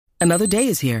Another day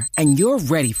is here, and you're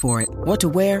ready for it. What to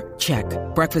wear? Check.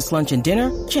 Breakfast, lunch, and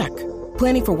dinner? Check.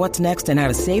 Planning for what's next and how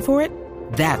to save for it?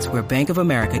 That's where Bank of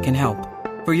America can help.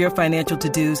 For your financial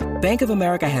to-dos, Bank of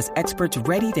America has experts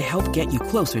ready to help get you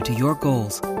closer to your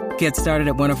goals. Get started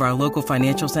at one of our local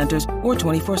financial centers or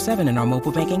 24/7 in our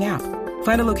mobile banking app.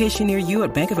 Find a location near you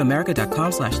at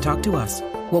bankofamerica.com/talktous.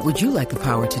 What would you like the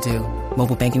power to do?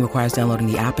 Mobile banking requires downloading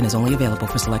the app and is only available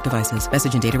for select devices.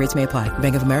 Message and data rates may apply.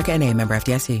 Bank of America N.A., member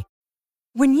FDIC.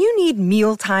 When you need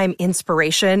mealtime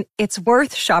inspiration, it's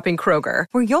worth shopping Kroger,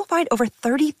 where you'll find over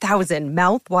 30,000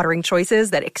 mouth-watering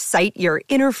choices that excite your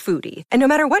inner foodie. And no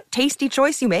matter what tasty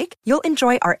choice you make, you'll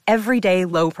enjoy our everyday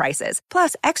low prices,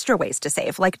 plus extra ways to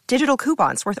save, like digital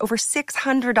coupons worth over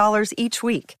 $600 each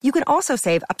week. You can also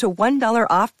save up to $1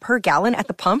 off per gallon at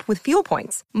the pump with fuel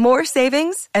points. More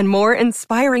savings and more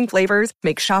inspiring flavors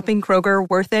make shopping Kroger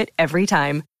worth it every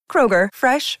time. Kroger,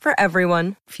 fresh for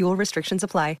everyone. Fuel restrictions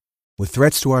apply. With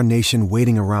threats to our nation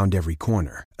waiting around every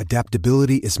corner,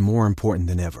 adaptability is more important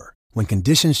than ever. When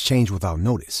conditions change without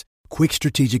notice, quick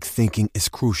strategic thinking is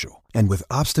crucial. And with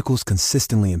obstacles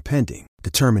consistently impending,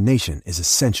 determination is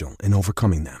essential in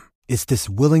overcoming them. It's this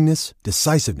willingness,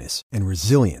 decisiveness, and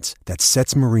resilience that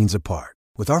sets Marines apart.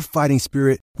 With our fighting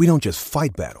spirit, we don't just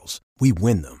fight battles, we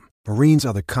win them. Marines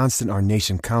are the constant our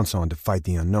nation counts on to fight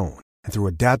the unknown. And through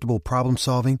adaptable problem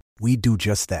solving, we do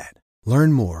just that.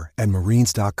 Learn more at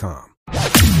marines.com.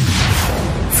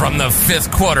 From the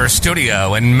Fifth Quarter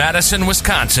Studio in Madison,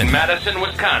 Wisconsin,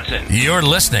 you're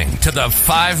listening to the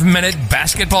 5-Minute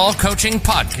Basketball Coaching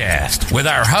Podcast with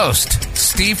our host,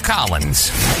 Steve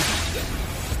Collins.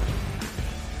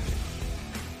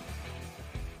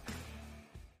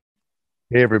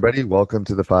 Hey, everybody. Welcome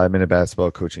to the 5-Minute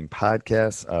Basketball Coaching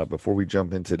Podcast. Before we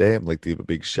jump in today, I'd like to give a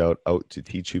big shout out to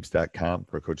teachhoops.com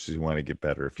for coaches who want to get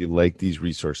better. If you like these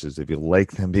resources, if you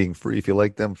like them being free, if you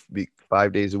like them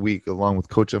 5 days a week, along with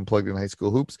Coach Unplugged in High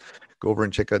School Hoops, go over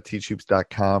and check out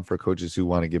teachhoops.com for coaches who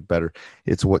want to get better.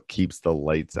 It's what keeps the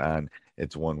lights on.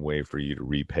 It's one way for you to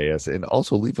repay us. And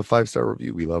also leave a 5-star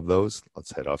review. We love those.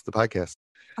 Let's head off the podcast.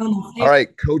 All right,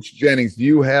 Coach Jennings, do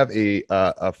you have a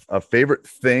favorite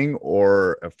thing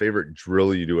or a favorite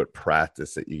drill you do at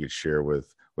practice that you could share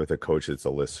with a coach that's a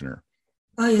listener?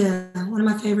 Oh, yeah. One of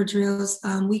my favorite drills,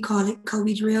 we call it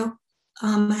Kobe drill.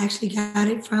 I actually got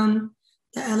it from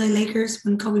the LA Lakers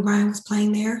when Kobe Bryant was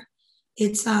playing there.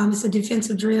 It's a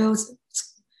defensive drill.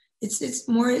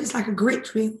 It's like a grit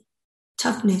drill,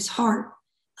 toughness, heart.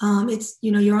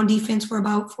 You're on defense for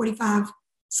about 45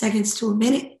 seconds to a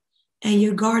minute. And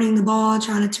you're guarding the ball,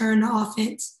 trying to turn the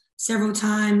offense several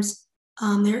times.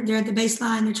 They're at the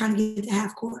baseline. They're trying to get to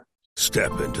half court.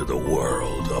 Step into the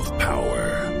world of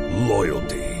power,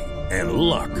 loyalty, and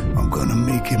luck. I'm going to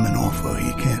make him an offer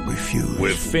he can't refuse.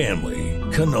 With family,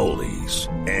 cannolis,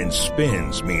 and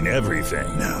spins mean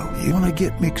everything. Now, you want to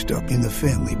get mixed up in the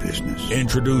family business.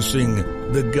 Introducing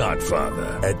The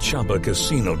Godfather at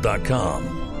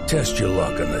ChumbaCasino.com. Test your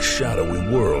luck in the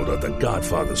shadowy world of The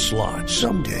Godfather slot.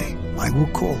 Someday, I will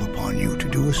call upon you to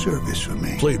do a service for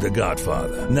me. Play The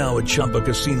Godfather, now at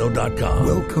ChumbaCasino.com.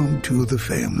 Welcome to the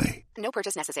family. No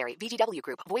purchase necessary. VGW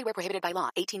Group. Void where prohibited by law.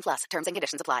 18+. Terms and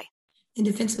conditions apply. And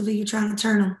defensively, you're trying to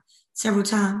turn them several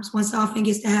times. Once the offense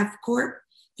gets to half court,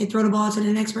 they throw the ball to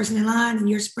the next person in line, and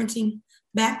you're sprinting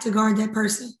back to guard that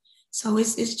person. So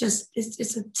it's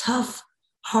a tough,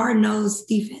 hard-nosed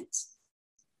defense.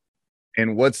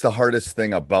 And what's the hardest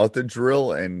thing about the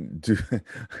drill, and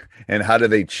how do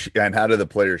the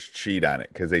players cheat on it?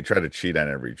 Because they try to cheat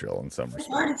on every drill in some respects.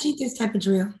 It's hard to cheat this type of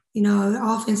drill. The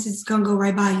offense is going to go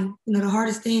right by you. The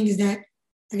hardest thing is that,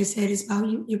 like I said, it's about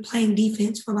you're playing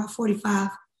defense for about 45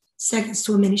 seconds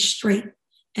to a minute straight.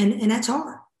 And that's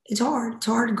hard. It's hard. It's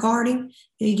hard guarding.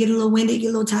 You get a little winded, you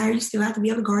get a little tired, you still have to be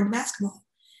able to guard the basketball.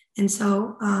 And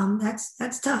so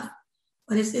that's tough.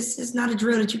 But it's not a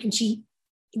drill that you can cheat.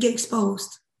 Get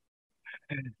exposed.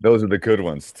 Those are the good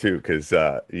ones too, because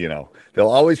they'll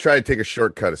always try to take a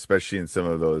shortcut, especially in some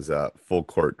of those full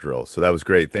court drills. So that was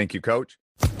great. Thank you, Coach.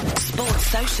 Sports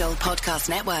Social Podcast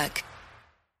Network.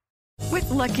 With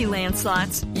Lucky Land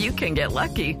Slots, you can get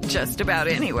lucky just about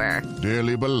anywhere.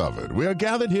 Dearly beloved, we are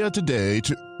gathered here today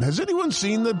to... Has anyone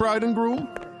seen the bride and groom?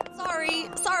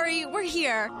 Sorry, we're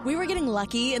here. We were getting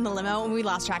lucky in the limo and we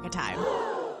lost track of time.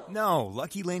 No,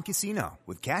 Lucky Land Casino,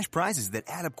 with cash prizes that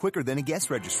add up quicker than a guest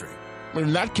registry.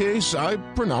 In that case, I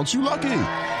pronounce you lucky.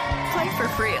 Play for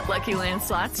free at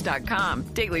LuckyLandSlots.com.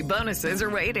 Daily bonuses are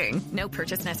waiting. No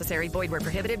purchase necessary. Void where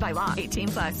prohibited by law.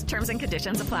 18+. Terms and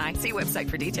conditions apply. See website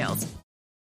for details.